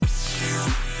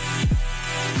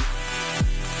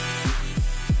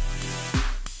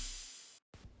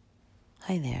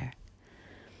Hi there.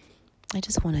 I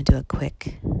just want to do a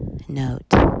quick note.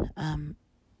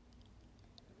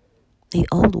 The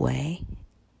old way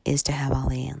is to have all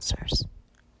the answers,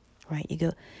 right? You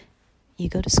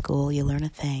go to school, you learn a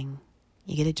thing,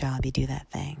 you get a job, you do that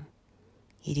thing.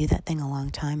 You do that thing a long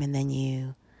time, and then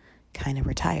you kind of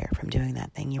retire from doing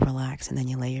that thing. You relax, and then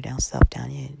you lay yourself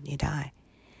down, you die.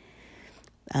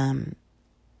 And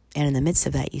in the midst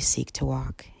of that, you seek to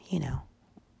walk,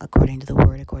 according to the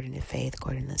Word, according to faith,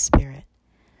 according to the Spirit.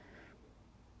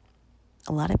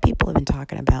 A lot of people have been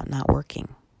talking about not working,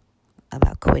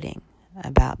 about quitting,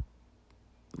 about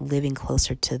living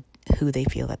closer to who they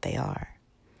feel that they are.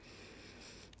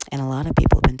 And a lot of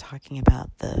people have been talking about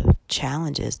the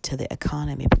challenges to the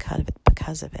economy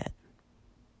because of it.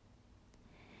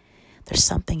 There's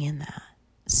something in that.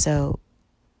 So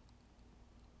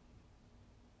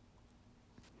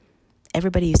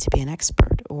everybody used to be an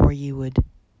expert, or you would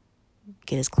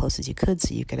get as close as you could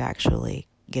so you could actually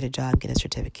get a job, get a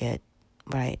certificate,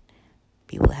 right?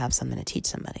 Be able to have something to teach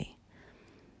somebody.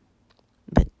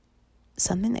 But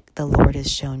something that the Lord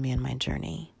has shown me in my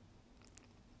journey,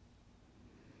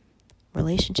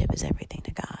 relationship is everything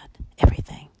to God.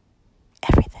 Everything.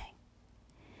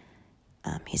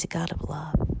 He's a God of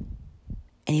love.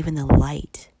 And even the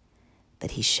light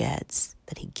that he sheds,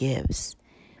 that he gives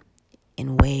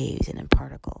in waves and in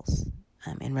particles,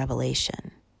 in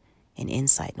revelation, in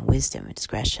insight and wisdom and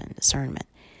discretion, discernment,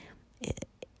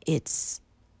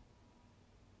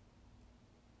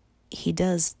 he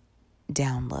does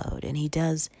download, and he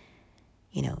does,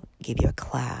 give you a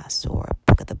class or a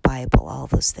book of the Bible, all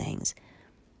those things.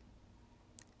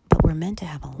 But we're meant to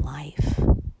have a life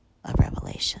of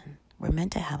revelation. We're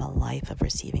meant to have a life of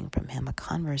receiving from him, a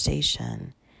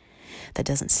conversation that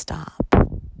doesn't stop.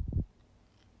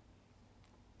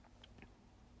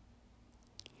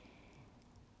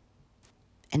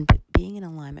 And being in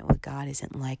alignment with God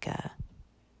isn't like how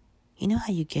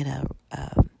you get a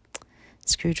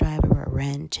screwdriver or a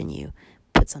wrench and you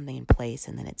put something in place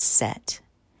and then it's set.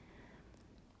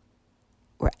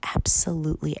 We're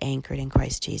absolutely anchored in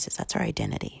Christ Jesus. That's our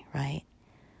identity, right?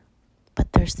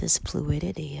 But there's this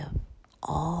fluidity of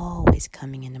always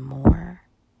coming into more,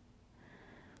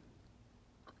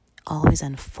 always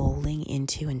unfolding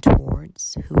into and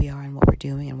towards who we are and what we're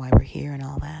doing and why we're here and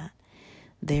all that.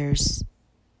 There's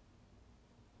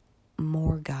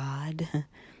more God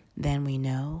than we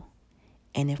know.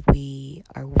 And if we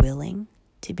are willing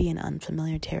to be in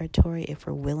unfamiliar territory, if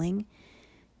we're willing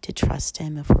to trust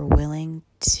him, if we're willing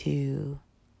to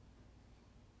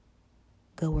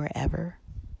go wherever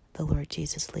the Lord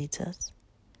Jesus leads us,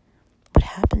 what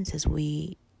happens is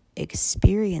we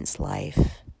experience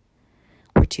life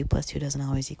where 2 + 2 doesn't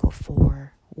always equal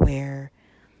 4, where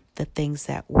the things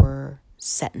that were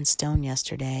set in stone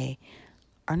yesterday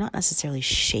are not necessarily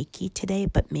shaky today,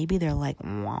 but maybe they're like,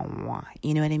 wah, wah.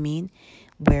 You know what I mean?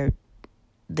 Where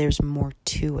there's more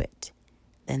to it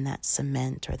than that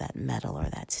cement or that metal or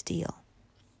that steel.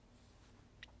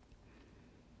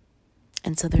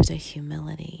 And so there's a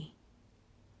humility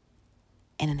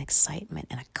and an excitement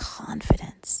and a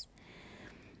confidence.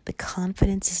 The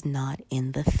confidence is not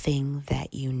in the thing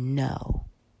that you know.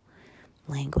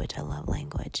 Language, I love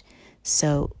language.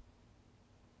 So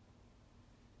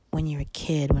when you're a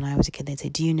kid, when I was a kid, they'd say,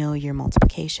 do you know your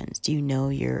multiplications? Do you know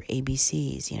your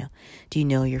ABCs? Do you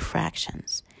know your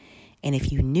fractions? And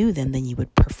if you knew them, then you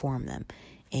would perform them.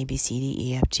 A, B, C, D,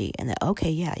 E, F, G. And then, okay,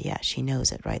 yeah, she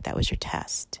knows it, right? That was your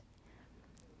test.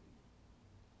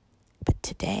 But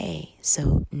today,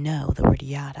 so know, the word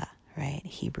yada, right?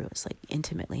 Hebrew is like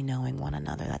intimately knowing one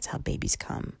another. That's how babies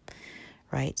come,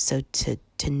 right? So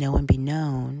to know and be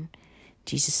known,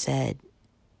 Jesus said,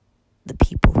 the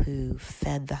people who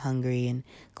fed the hungry and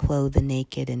clothed the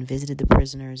naked and visited the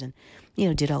prisoners and,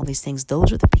 did all these things,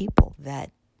 those are the people that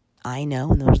I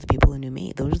know, and those are the people who knew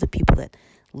me. Those are the people that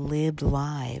lived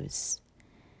lives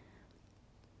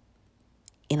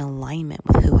in alignment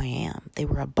with who I am. They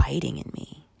were abiding in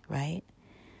me, right?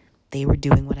 They were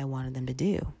doing what I wanted them to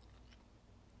do.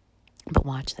 But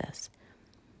watch this.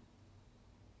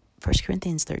 1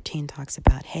 Corinthians 13 talks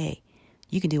about, hey,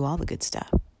 you can do all the good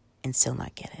stuff and still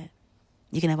not get it.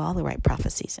 You can have all the right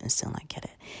prophecies and still not get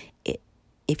it.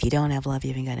 If you don't have love, you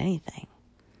haven't got anything.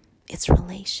 It's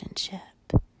relationship.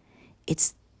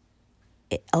 It's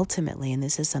ultimately, and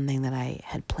this is something that I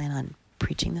had planned on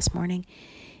preaching this morning,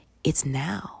 it's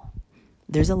now.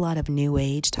 There's a lot of new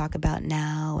age talk about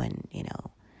now and,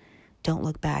 don't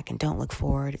look back and don't look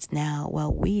forward. It's now.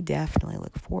 Well, we definitely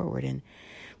look forward and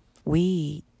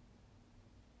we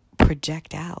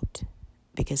project out,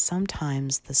 because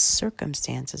sometimes the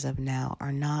circumstances of now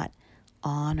are not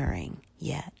honoring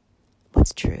yet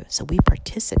what's true. So we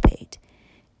participate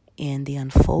in the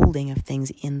unfolding of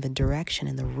things in the direction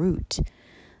and the root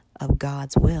of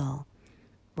God's will,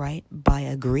 right? By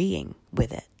agreeing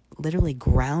with it, literally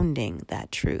grounding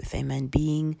that truth. Amen.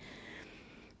 Being,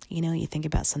 you think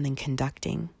about something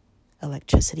conducting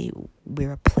electricity.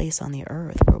 We're a place on the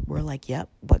earth where we're like, yep,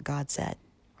 what God said,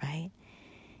 right?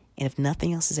 And if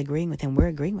nothing else is agreeing with him, we're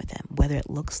agreeing with him, whether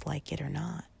it looks like it or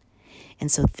not.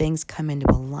 And so things come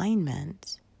into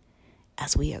alignment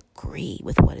as we agree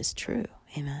with what is true.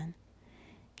 Amen.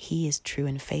 He is true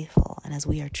and faithful. And as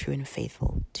we are true and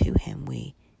faithful to him,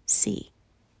 we see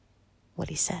what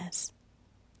he says.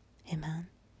 Amen.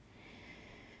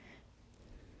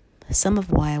 Some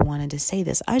of why I wanted to say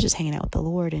this, I was just hanging out with the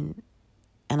Lord and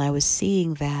I was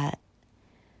seeing that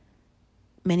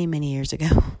many years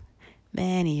ago,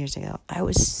 I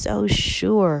was so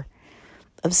sure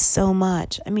of so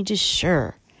much. I mean, just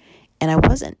sure. And I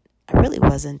really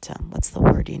wasn't, what's the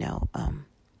word,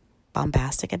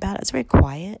 bombastic about it. I was very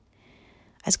quiet.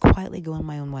 I was quietly going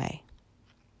my own way.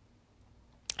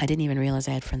 I didn't even realize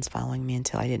I had friends following me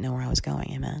until I didn't know where I was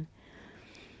going. Amen.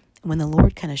 When the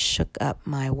Lord kind of shook up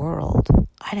my world,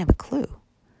 I didn't have a clue.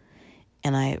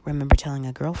 And I remember telling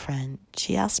a girlfriend,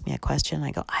 she asked me a question, and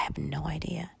I go, I have no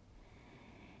idea.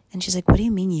 And she's like, what do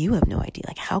you mean you have no idea?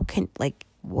 Like, how can,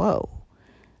 whoa.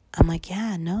 I'm like,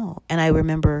 yeah, no. And I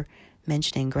remember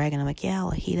mentioning Greg, and I'm like, yeah,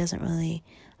 well, he doesn't really,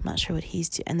 I'm not sure what he's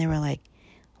doing. And they were like,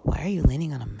 why are you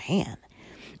leaning on a man?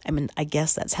 I mean, I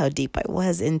guess that's how deep I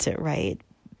was into, right,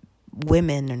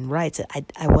 women and rights.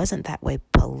 I wasn't that way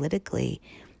politically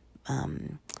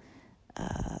on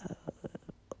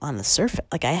the surface.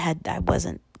 Like I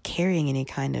wasn't carrying any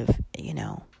kind of,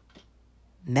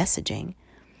 messaging.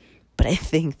 But I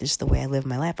think just the way I live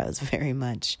my life, I was very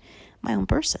much my own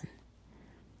person.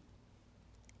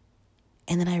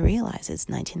 And then I realized it's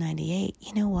 1998.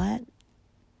 You know what?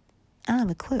 I don't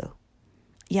have a clue.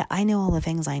 Yeah, I know all the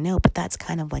things I know, but that's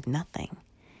kind of like nothing.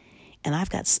 And I've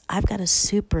got a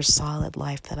super solid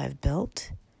life that I've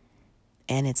built,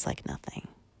 and it's like nothing.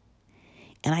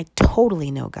 And I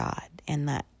totally know God, and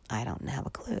that I don't have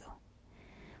a clue.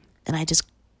 And I just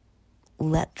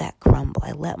let that crumble.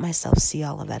 I let myself see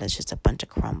all of that as just a bunch of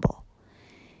crumble.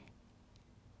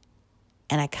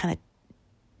 And I kind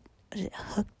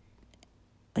of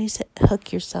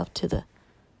tie yourself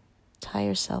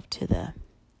to the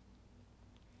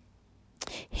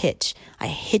hitch. I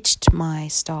hitched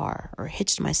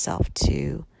myself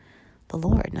to the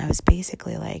Lord. And I was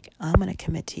basically like, I'm going to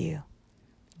commit to you.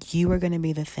 You are going to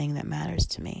be the thing that matters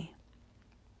to me.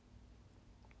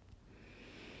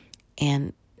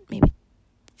 And maybe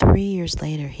 3 years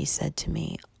later, he said to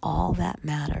me, all that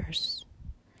matters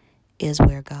is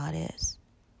where God is.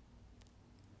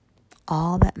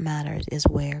 All that matters is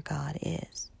where God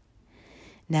is.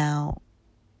 Now,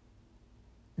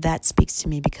 that speaks to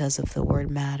me because of the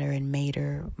word matter and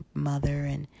mater, mother,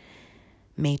 and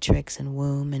matrix and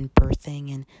womb and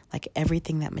birthing and like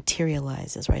everything that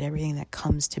materializes, right? Everything that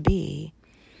comes to be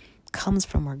comes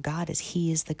from where God is.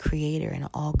 He is the creator, and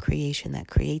all creation that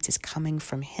creates is coming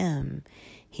from him.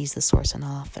 He's the source and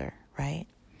author, right?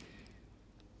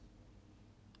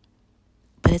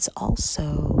 But it's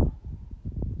also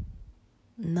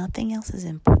nothing else is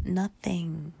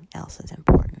important.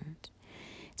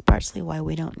 It's partially why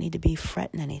we don't need to be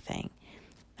fretting anything.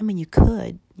 I mean, you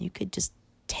could just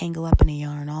tangle up in a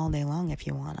yarn all day long if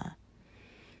you wanna.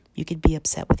 You could be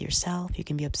upset with yourself. You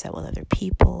can be upset with other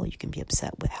people. You can be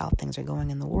upset with how things are going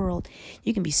in the world.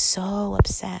 You can be so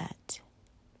upset.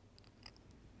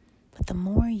 But the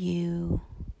more you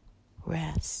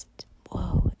rest,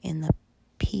 in the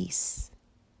peace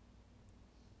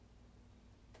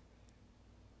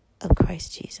of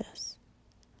Christ Jesus,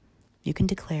 you can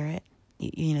declare it.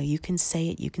 You can say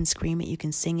it. You can scream it. You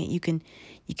can sing it. You can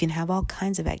have all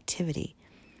kinds of activity.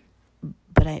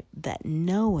 But that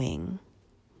knowing,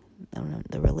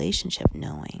 the relationship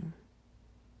knowing,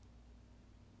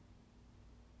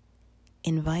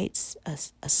 invites a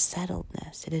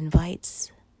settledness. It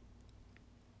invites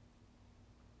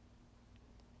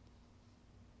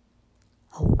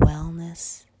a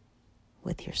wellness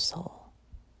with your soul.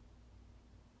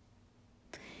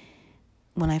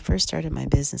 When I first started my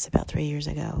business about 3 years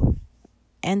ago,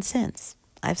 and since,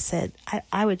 I've said,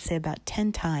 I would say about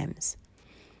 10 times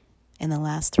in the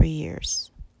last 3 years,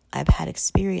 I've had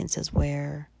experiences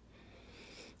where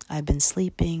I've been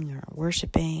sleeping or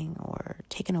worshiping or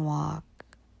taking a walk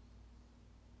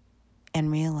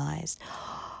and realized,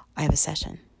 I have a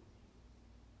session.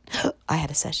 I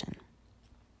had a session.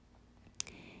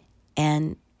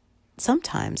 And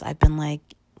sometimes I've been like,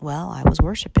 well, I was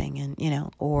worshiping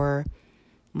and, or,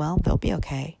 well, they'll be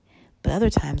okay. But other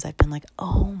times I've been like,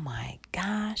 oh my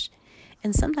gosh.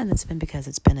 And sometimes it's been because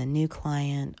it's been a new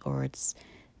client, or it's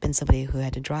been somebody who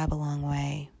had to drive a long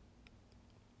way,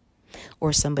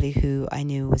 or somebody who I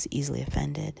knew was easily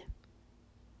offended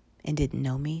and didn't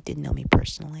know me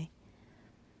personally.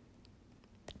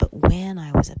 But when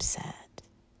I was upset,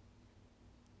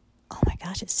 oh my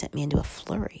gosh, it sent me into a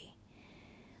flurry.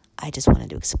 I just wanted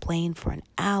to explain for an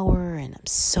hour, and I'm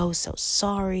so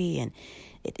sorry, and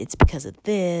it's because of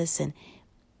this, and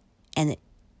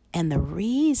the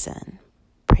reason,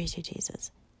 praise you,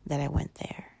 Jesus, that I went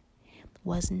there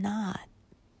was not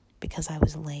because I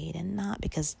was late, and not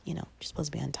because, you're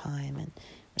supposed to be on time and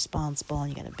responsible and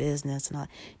you got a business and all.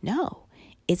 No,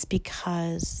 it's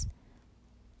because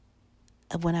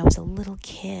of when I was a little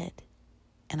kid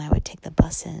and I would take the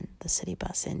city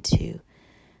bus into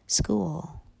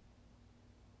school.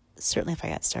 Certainly if I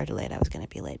got started late, I was going to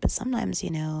be late. But sometimes,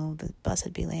 the bus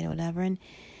would be late or whatever, and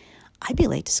I'd be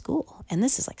late to school. And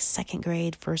this is like second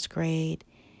grade, first grade.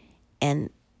 And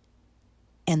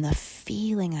the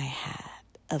feeling I had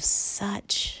of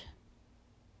such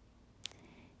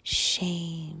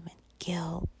shame and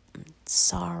guilt and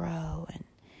sorrow, and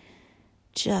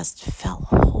just felt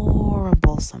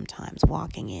horrible sometimes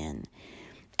walking in.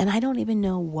 And I don't even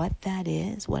know what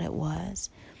it was,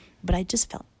 but I just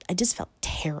felt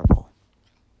terrible.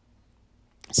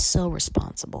 So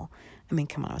responsible. I mean,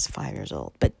 come on, I was 5 years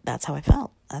old, but that's how I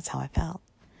felt.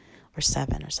 Or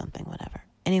 7 or something, whatever.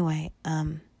 Anyway,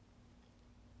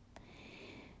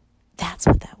 that's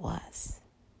what that was.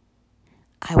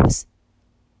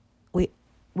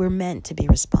 We're meant to be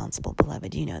responsible,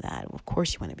 beloved. You know that. Of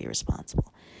course you want to be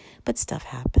responsible. But stuff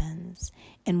happens.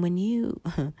 And when you,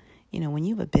 when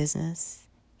you have a business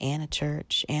and a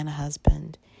church and a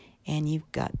husband, and you've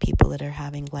got people that are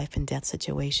having life and death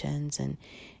situations, and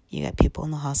you got people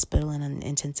in the hospital and in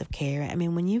intensive care. I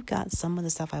mean, when you've got some of the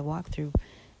stuff I walk through,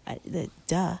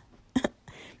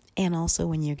 and also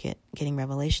when you're getting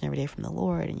revelation every day from the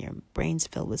Lord and your brain's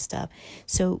filled with stuff.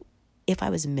 So if I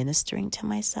was ministering to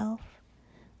myself,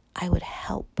 I would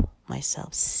help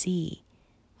myself see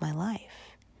my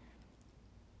life.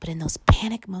 But in those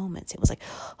panic moments, it was like,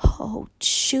 oh,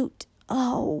 shoot,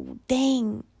 oh,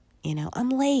 dang, I'm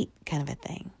late kind of a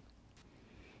thing.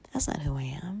 That's not who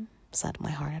I am. It's not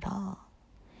my heart at all.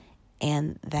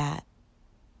 And that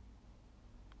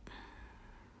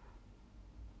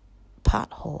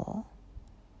pothole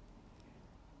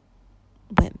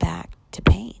went back to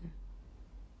pain.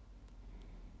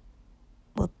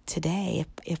 Well, today,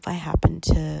 if I happen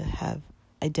to have,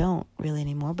 I don't really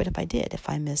anymore, but if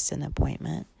I missed an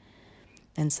appointment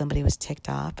and somebody was ticked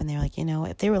off and they were like,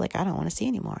 if they were like, I don't want to see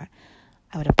anymore,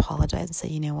 I would apologize and say,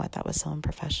 you know what, that was so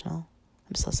unprofessional.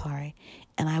 I'm so sorry.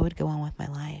 And I would go on with my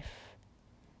life.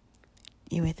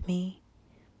 You with me?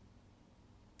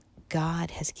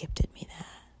 God has gifted me that.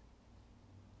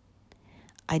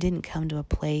 I didn't come to a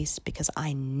place because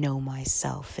I know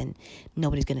myself and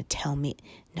nobody's going to tell me.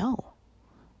 No.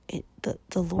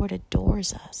 The Lord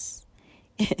adores us.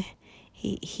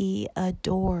 He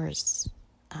adores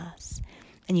us.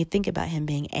 And you think about him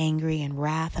being angry and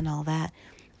wrath and all that.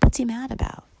 What's he mad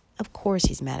about? Of course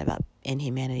he's mad about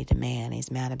inhumanity to man. He's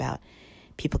mad about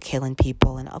people killing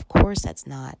people. And of course that's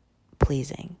not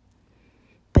pleasing.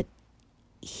 But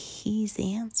he's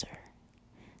the answer.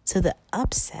 So the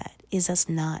upset is us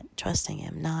not trusting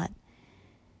him, not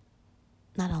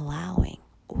allowing,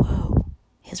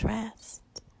 his rest,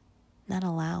 not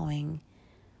allowing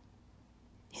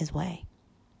his way.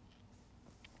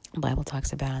 The Bible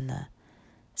talks about on the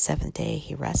seventh day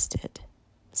he rested,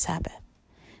 Sabbath,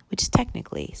 which is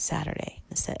technically Saturday,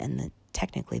 and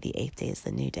technically the eighth day is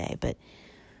the new day, but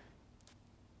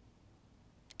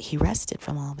he rested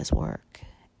from all of his work.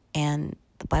 And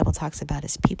the Bible talks about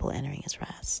his people entering his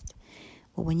rest.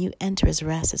 Well, when you enter his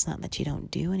rest, it's not that you don't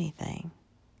do anything.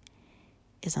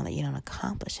 It's not that you don't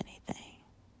accomplish anything.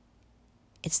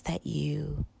 It's that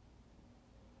you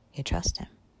trust him.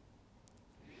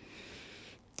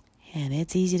 And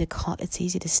it's easy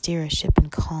to steer a ship in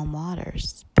calm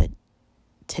waters, but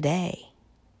today,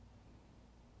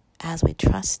 as we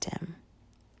trust him,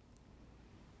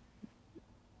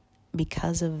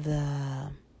 because of the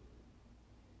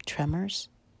tremors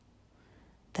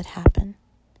that happen,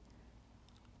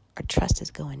 our trust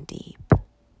is going deep.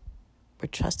 We're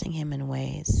trusting him in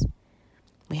ways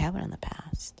we haven't in the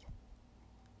past.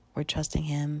 We're trusting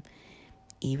him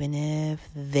even if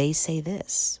they say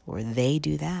this, or they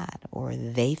do that, or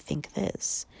they think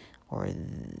this, or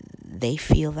they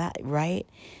feel that, right?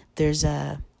 There's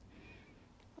in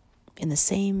the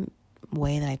same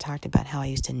way that I talked about how I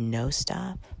used to know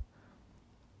stuff,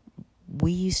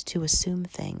 we used to assume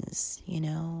things,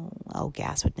 oh,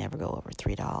 gas would never go over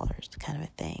 $3 kind of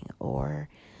a thing. Or,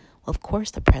 well, of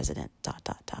course the president, ...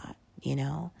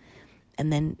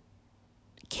 And then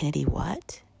Kennedy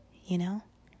what?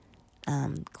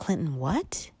 Clinton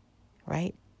what?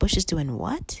 Right? Bush is doing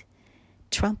what?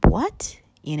 Trump what?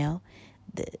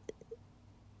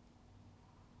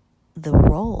 The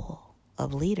role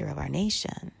of leader of our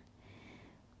nation,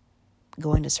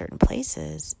 going to certain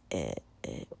places,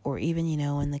 or even,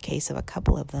 in the case of a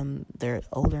couple of them, they're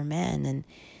older men, and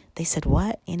they said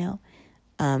what?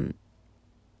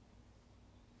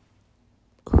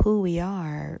 Who we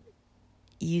are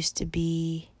used to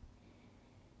be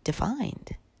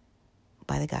defined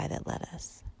by the guy that led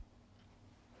us.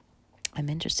 I'm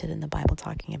interested in the Bible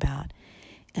talking about,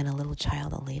 and a little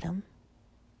child will lead him,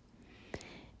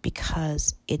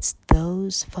 because it's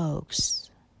those folks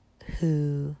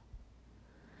who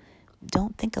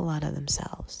don't think a lot of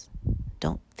themselves,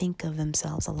 don't think of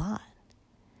themselves a lot,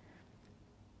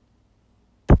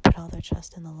 but put all their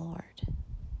trust in the Lord.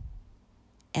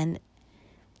 And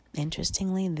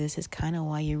interestingly, this is kind of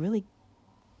why you really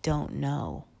don't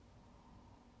know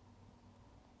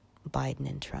Biden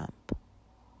and Trump.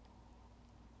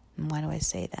 And why do I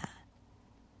say that?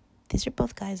 These are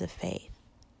both guys of faith.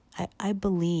 I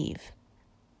believe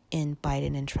in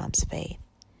Biden and Trump's faith.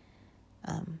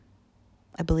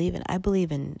 I believe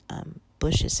in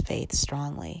Bush's faith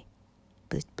strongly.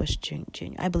 Bush Jr.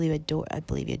 I believe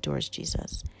he adores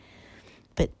Jesus.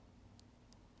 But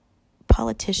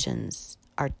politicians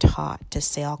are taught to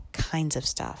say all kinds of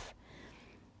stuff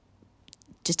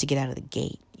just to get out of the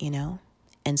gate,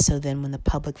 And so then when the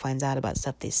public finds out about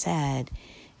stuff they said,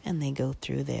 and they go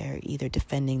through there either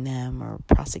defending them or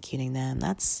prosecuting them,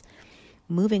 that's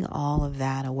moving all of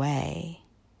that away.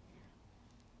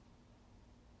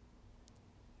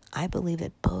 I believe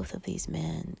that both of these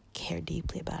men care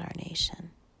deeply about our nation.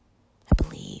 I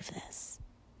believe this.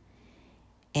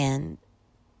 And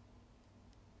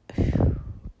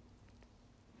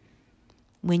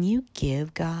when you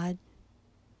give God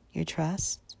your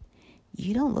trust,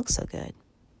 you don't look so good.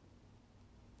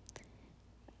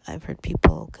 I've heard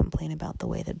people complain about the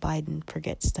way that Biden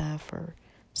forgets stuff or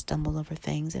stumbled over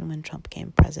things. And when Trump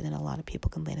became president, a lot of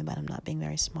people complained about him not being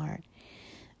very smart.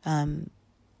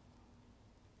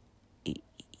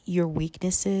 Your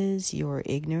weaknesses, your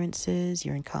ignorances,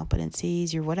 your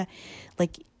incompetencies,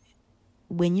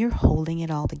 when you're holding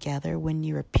it all together, when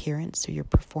your appearance or your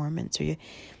performance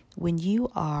when you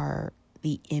are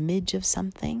the image of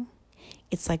something,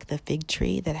 it's like the fig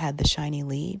tree that had the shiny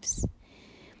leaves.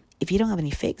 If you don't have any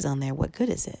figs on there, what good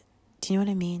is it? Do you know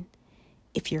what I mean?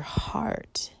 If your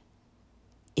heart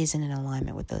isn't in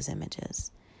alignment with those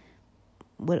images,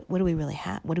 what do we really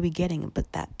have? What are we getting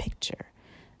but that picture?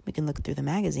 We can look through the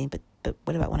magazine, but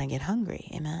what about when I get hungry?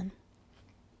 Amen?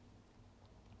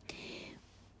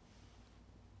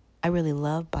 I really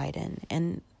love Biden,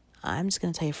 and I'm just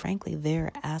going to tell you frankly, there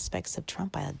are aspects of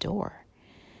Trump I adore.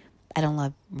 I don't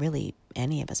love really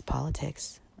any of his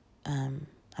politics. I'm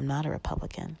not a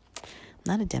Republican. I'm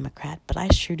not a Democrat, but I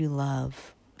sure do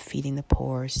love feeding the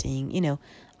poor, seeing,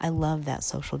 I love that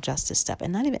social justice stuff.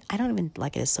 And I don't even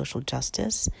like it as social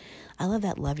justice. I love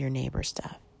that love your neighbor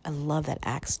stuff. I love that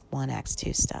Acts 1, Acts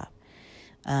 2 stuff.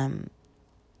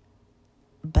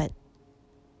 But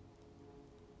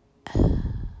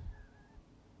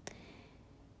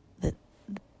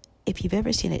if you've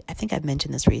ever seen it, I think I've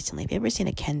mentioned this recently. If you've ever seen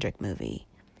a Kendrick movie,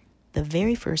 the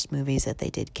very first movies that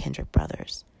they did, Kendrick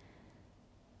Brothers,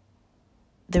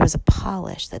 there was a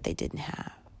polish that they didn't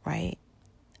have, right?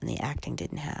 And the acting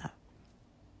didn't have.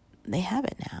 They have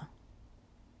it now.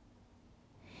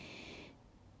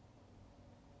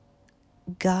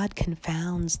 God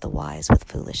confounds the wise with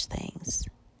foolish things.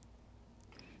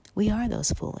 We are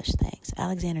those foolish things.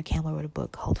 Alexander Campbell wrote a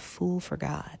book called Fool for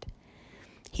God.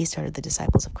 He started the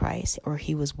Disciples of Christ, or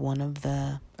he was one of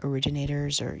the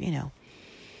originators, or,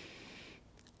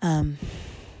 coming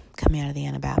out of the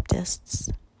Anabaptists.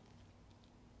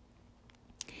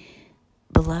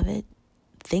 Beloved,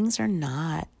 things are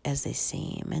not as they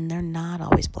seem, and they're not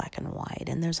always black and white,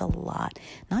 and there's a lot,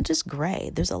 not just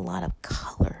gray, there's a lot of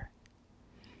color.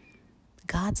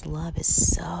 God's love is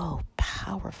so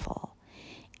powerful,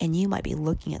 and you might be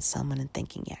looking at someone and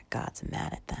thinking, yeah, God's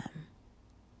mad at them.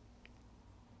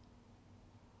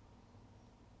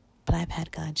 But I've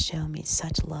had God show me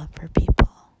such love for people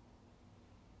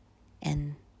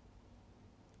and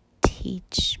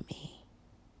teach me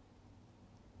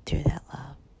through that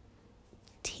love.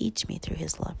 Teach me through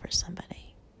his love for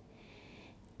somebody.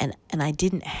 And I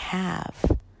didn't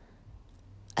have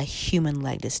a human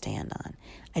leg to stand on.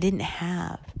 I didn't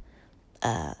have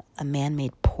a a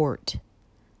man-made port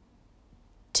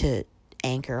to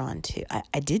anchor onto.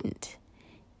 I didn't.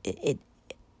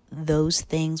 Those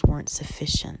things weren't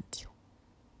sufficient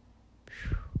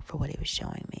for what he was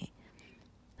showing me.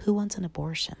 Who wants an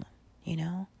abortion?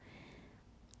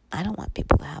 I don't want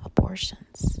people to have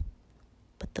abortions.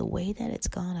 But the way that it's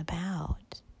gone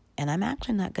about, and I'm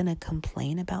actually not going to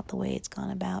complain about the way it's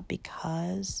gone about,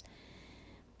 because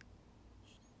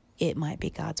it might be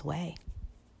God's way.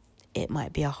 It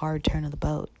might be a hard turn of the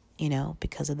boat,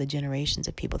 because of the generations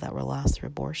of people that were lost through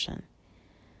abortion.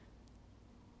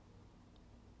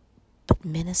 But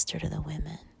minister to the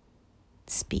women.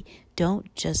 Speak.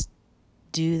 Don't just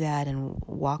do that and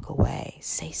walk away.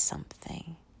 Say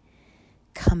something.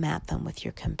 Come at them with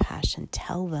your compassion.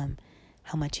 Tell them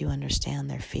how much you understand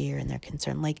their fear and their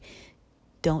concern.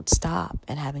 Don't stop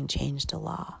at having changed a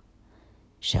law.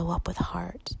 Show up with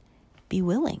heart. Be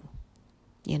willing,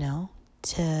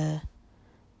 to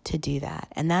do that.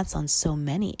 And that's on so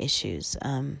many issues.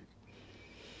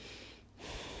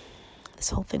 This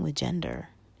whole thing with gender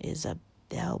is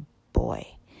oh boy.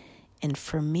 And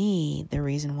for me, the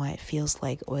reason why it feels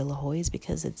like oil ahoy is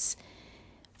because it's,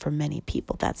 for many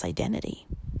people, that's identity.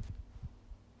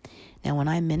 Now, when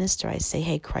I minister, I say,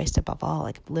 hey, Christ above all,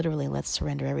 literally, let's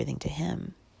surrender everything to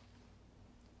him.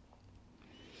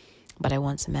 But I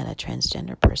once met a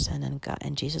transgender person,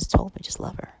 and Jesus told me, just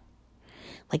love her.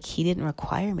 He didn't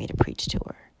require me to preach to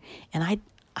her. And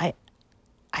I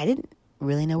didn't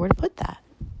really know where to put that.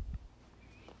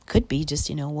 Could be just,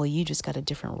 you just got a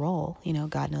different role.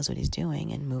 God knows what he's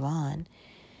doing, and move on.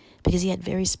 Because he had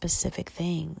very specific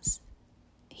things.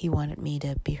 He wanted me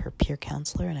to be her peer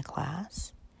counselor in a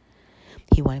class.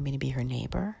 He wanted me to be her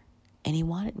neighbor. And he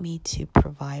wanted me to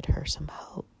provide her some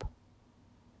hope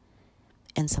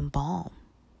and some balm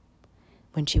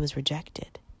when she was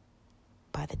rejected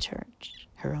by the church,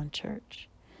 her own church.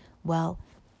 Well,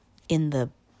 in the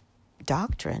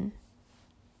doctrine,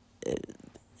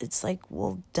 it's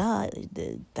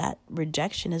that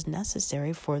rejection is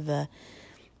necessary for the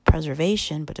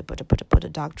preservation, but to put a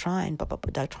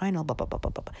doctrinal,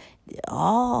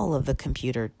 all of the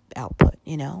computer output,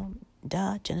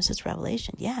 Genesis,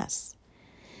 Revelation, yes.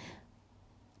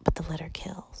 But the letter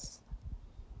kills.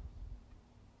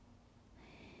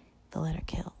 The letter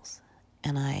kills.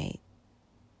 And I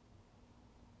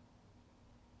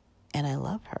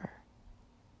love her.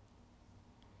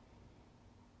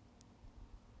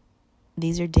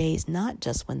 These are days not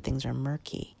just when things are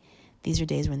murky. These are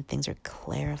days when things are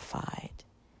clarified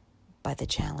by the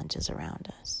challenges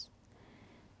around us.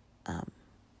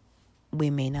 We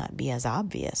may not be as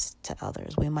obvious to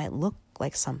others. We might look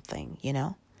like something,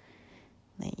 You're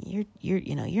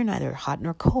neither hot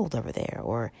nor cold over there,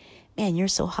 or man, you're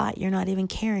so hot you're not even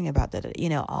caring about that.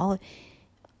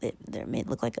 There may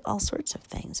look like all sorts of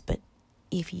things, but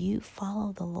if you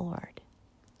follow the Lord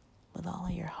with all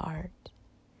of your heart,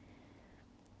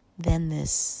 then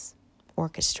this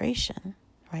orchestration,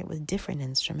 right, with different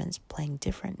instruments playing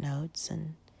different notes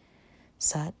and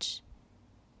such,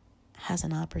 has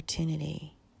an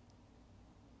opportunity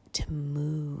to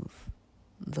move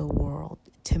the world,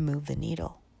 to move the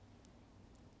needle,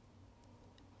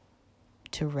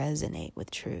 to resonate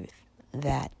with truth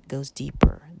that goes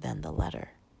deeper than the letter,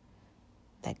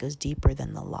 that goes deeper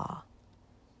than the law,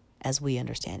 as we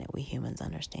understand it, we humans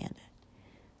understand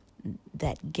it,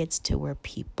 that gets to where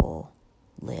people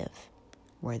live,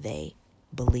 where they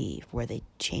believe, where they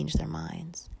change their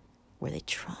minds, where they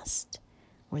trust,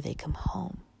 where they come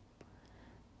home,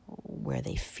 where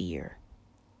they fear,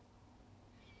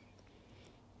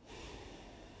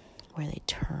 where they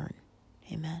turn,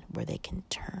 amen, where they can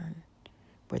turn,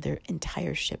 where their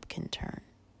entire ship can turn.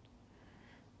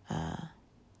 And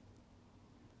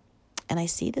I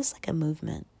see this like a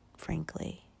movement,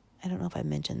 frankly. I don't know if I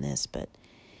mentioned this, but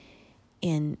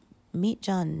in Meet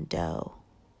John Doe,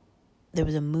 there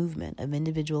was a movement of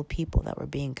individual people that were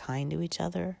being kind to each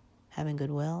other, having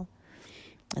goodwill.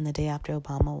 And the day after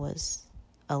Obama was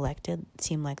elected, it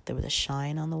seemed like there was a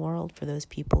shine on the world for those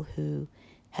people who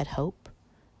had hope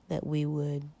that we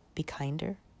would be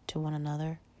kinder to one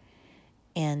another.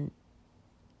 And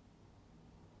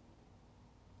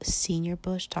Senior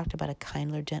Bush talked about a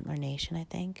kinder, gentler nation, I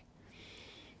think.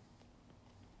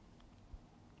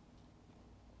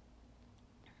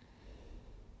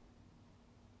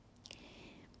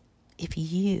 If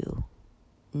you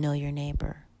know your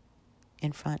neighbor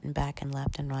in front and back and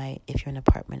left and right, if you're in an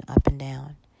apartment, up and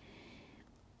down,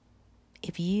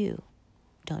 if you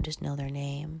don't just know their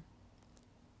name,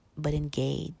 but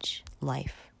engage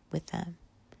life with them,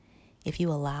 if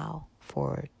you allow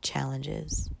for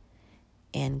challenges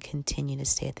and continue to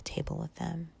stay at the table with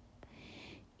them,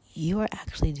 you are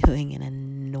actually doing an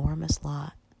enormous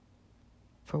lot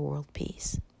for world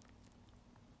peace.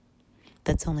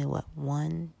 That's only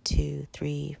 1, 2,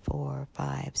 3, 4,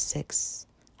 5, 6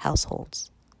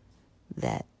 households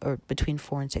or between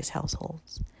 4 and 6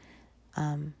 households.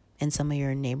 And some of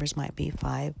your neighbors might be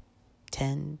 5,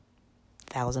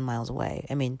 10,000 miles away.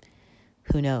 I mean,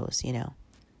 who knows,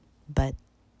 but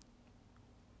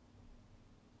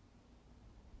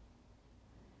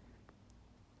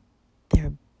there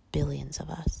are billions of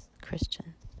us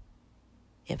Christians.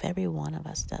 If every one of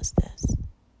us does this, do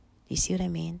you see what I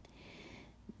mean?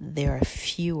 There are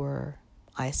fewer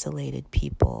isolated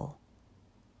people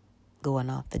going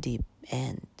off the deep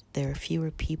end. There are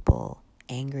fewer people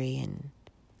angry and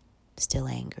still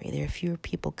angry. There are fewer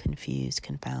people confused,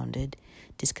 confounded,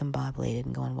 discombobulated,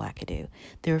 and going wackadoo.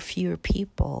 There are fewer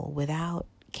people without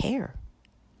care.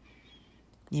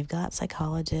 You've got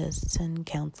psychologists and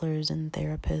counselors and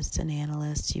therapists and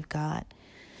analysts. You've got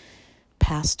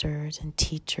pastors and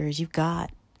teachers. You've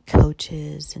got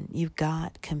coaches and you've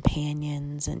got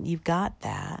companions and you've got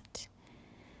that.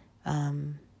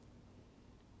 But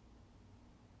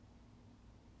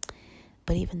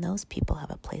even those people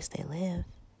have a place they live.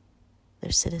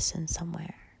 They're citizens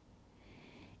somewhere.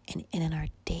 And in our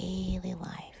daily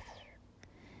life,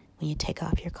 when you take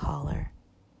off your collar,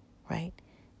 right?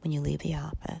 When you leave the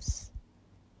office,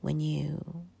 when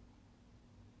you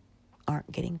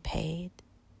aren't getting paid,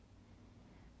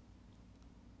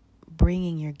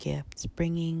 bringing your gifts,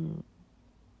 bringing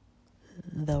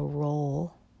the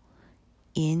role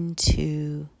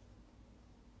into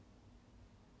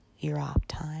your off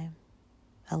time,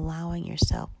 allowing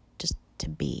yourself just to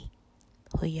be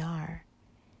who you are.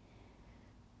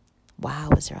 Wow,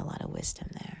 is there a lot of wisdom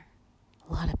there?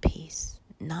 A lot of peace.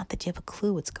 Not that you have a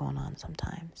clue what's going on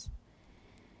sometimes.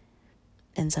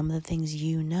 And some of the things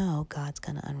God's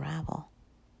going to unravel.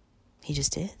 He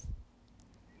just is.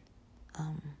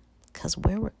 Because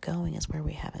where we're going is where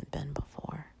we haven't been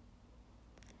before.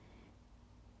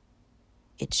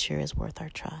 It sure is worth our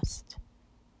trust.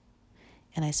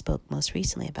 And I spoke most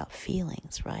recently about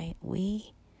feelings, right?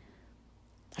 We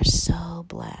are so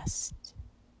blessed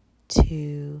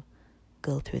to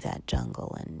go through that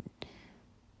jungle and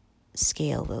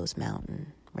scale those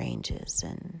mountain ranges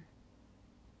and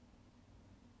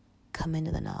come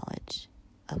into the knowledge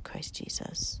of Christ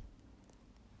Jesus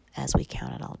as we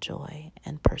count it all joy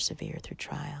and persevere through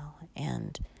trial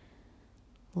and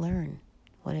learn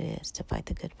what it is to fight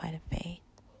the good fight of faith.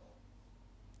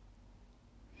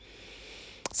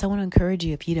 So I want to encourage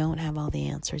you, if you don't have all the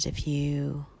answers, if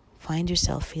you find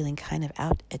yourself feeling kind of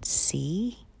out at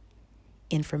sea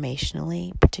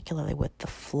informationally, particularly with the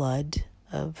flood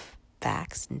of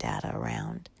facts and data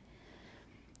around,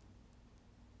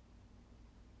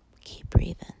 keep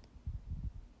breathing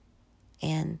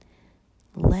and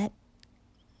let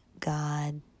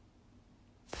God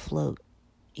float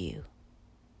you.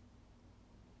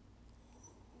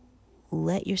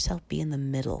 Let yourself be in the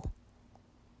middle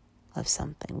of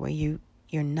something where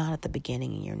you're not at the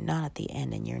beginning and you're not at the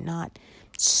end and you're not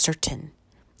certain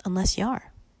unless you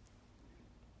are.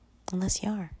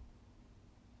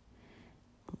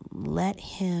 Let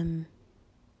Him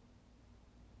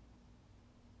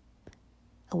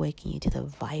awaken you to the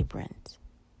vibrant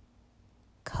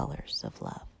colors of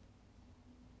love.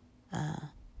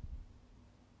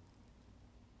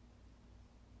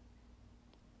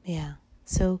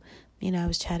 So, I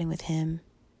was chatting with him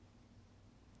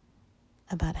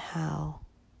about how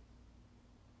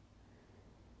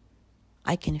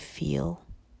I can feel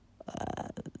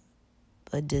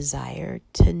a desire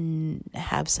to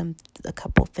have a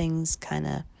couple things kind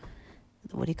of,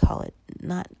 I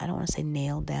don't want to say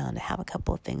nailed down, to have a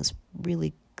couple of things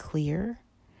really clear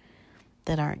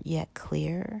that aren't yet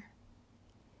clear.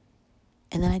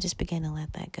 And then I just began to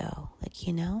let that go.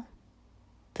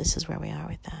 This is where we are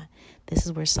with that. This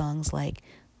is where songs like,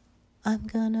 I'm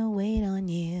gonna wait on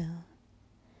you,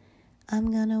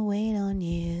 I'm gonna wait on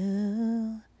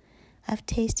you, I've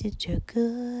tasted your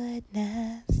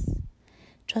goodness,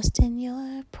 trust in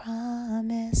your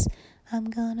promise, I'm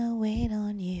gonna wait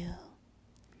on you.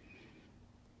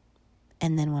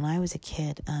 And then when I was a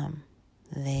kid,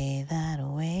 they that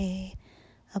wait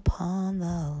upon the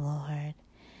Lord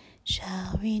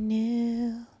shall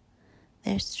renew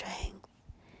their strength.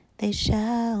 They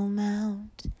shall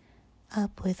mount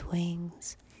up with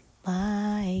wings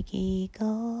like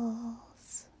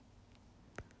eagles.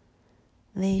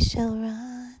 They shall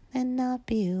run and not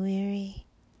be weary.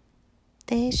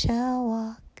 They shall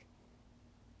walk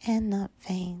and not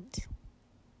faint.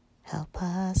 Help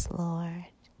us, Lord.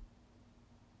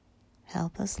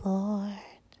 Help us, Lord.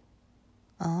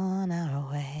 on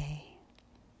our way.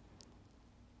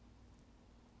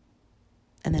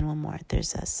 And then one more.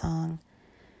 There's a song.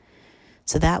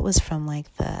 So that was from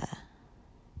like the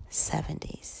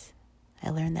 70s. I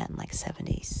learned that in like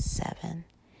 77.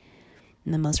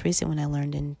 And the most recent one I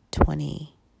learned in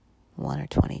 21 or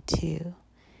 22.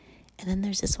 And then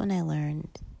there's this one I learned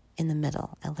in the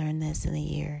middle. I learned this in the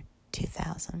year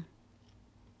 2000.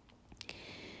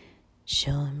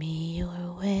 Show me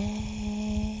your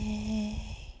way,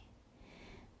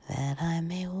 that I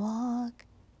may walk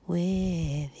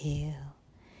with you.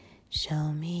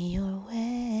 Show me your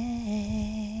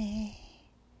way,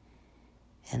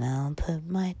 and I'll put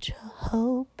my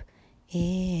hope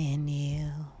in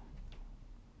you.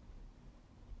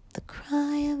 The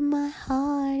cry of my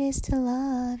heart is to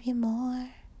love you more,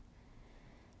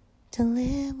 to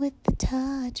live with the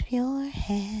touch of your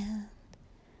hand,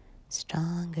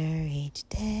 stronger each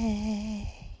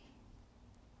day.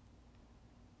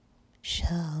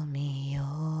 Show me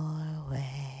your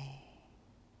way.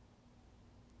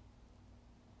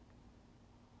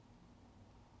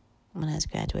 When I was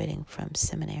graduating from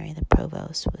seminary, the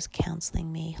provost was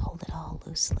counseling me, hold it all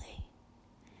loosely.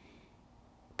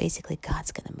 Basically,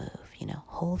 God's going to move,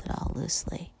 hold it all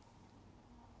loosely.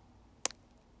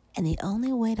 And the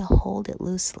only way to hold it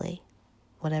loosely,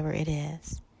 whatever it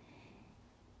is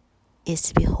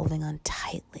to be holding on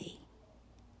tightly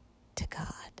to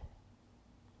God.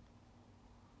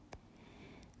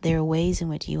 There are ways in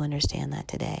which you understand that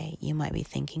today. You might be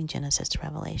thinking Genesis to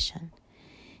Revelation.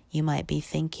 You might be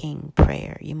thinking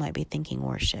prayer. You might be thinking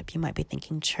worship. You might be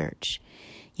thinking church.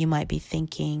 You might be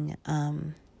thinking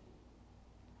the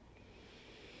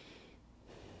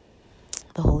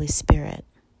Holy Spirit.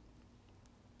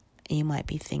 You might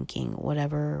be thinking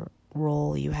whatever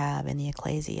role you have in the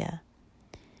ecclesia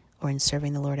or in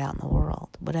serving the Lord out in the world.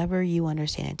 Whatever you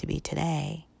understand it to be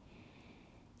today,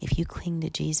 if you cling to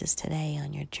Jesus today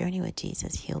on your journey with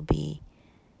Jesus, He'll be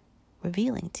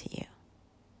revealing to you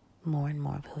more and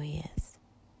more of who He is.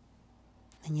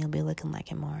 And you'll be looking like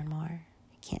Him more and more.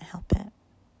 You can't help it.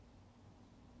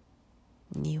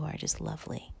 You are just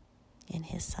lovely in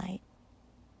His sight.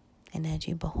 And as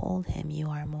you behold Him, you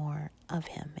are more of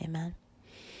Him. Amen?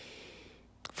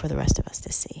 For the rest of us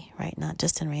to see, right? Not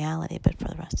just in reality, but for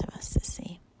the rest of us to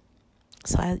see.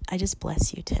 So I just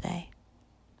bless you today.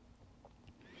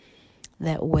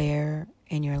 That where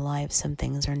in your life some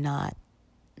things are not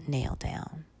nailed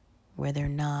down, where they're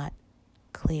not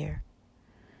clear,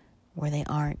 where they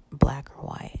aren't black or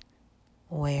white,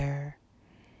 where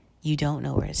you don't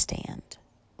know where to stand,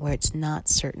 where it's not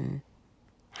certain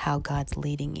how God's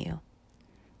leading you,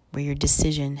 where your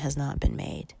decision has not been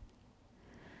made.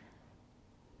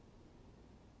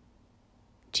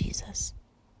 Jesus.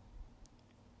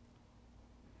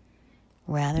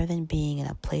 Rather than being in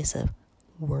a place of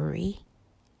worry,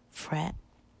 fret,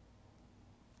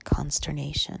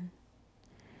 consternation,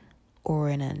 or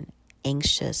in an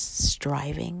anxious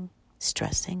striving,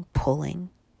 stressing, pulling,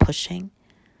 pushing,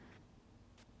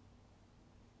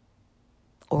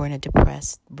 or in a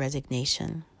depressed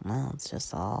resignation, well, it's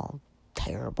just all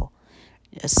terrible,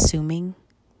 assuming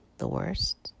the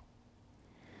worst.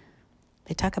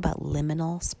 They talk about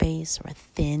liminal space or a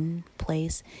thin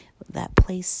place, that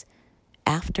place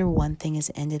after one thing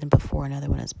is ended and before another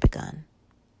one has begun.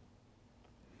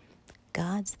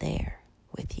 God's there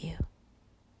with you.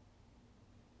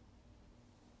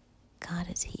 God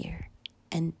is here.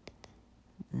 And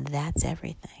that's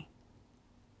everything.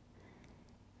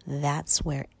 That's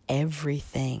where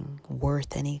everything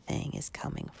worth anything is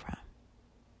coming from.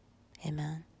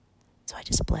 Amen. So I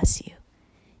just bless you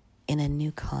in a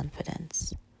new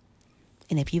confidence.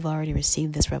 And if you've already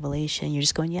received this revelation, you're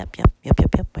just going, yep,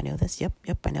 I know this, yep,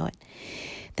 I know it.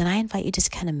 Then I invite you to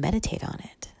just kind of meditate on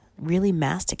it. Really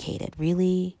masticate it.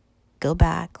 Really go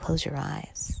back, close your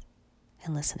eyes,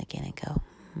 and listen again and go,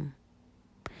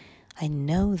 I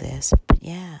know this, but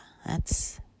yeah,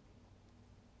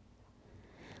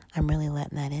 I'm really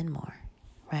letting that in more,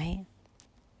 right?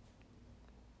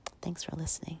 Thanks for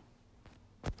listening.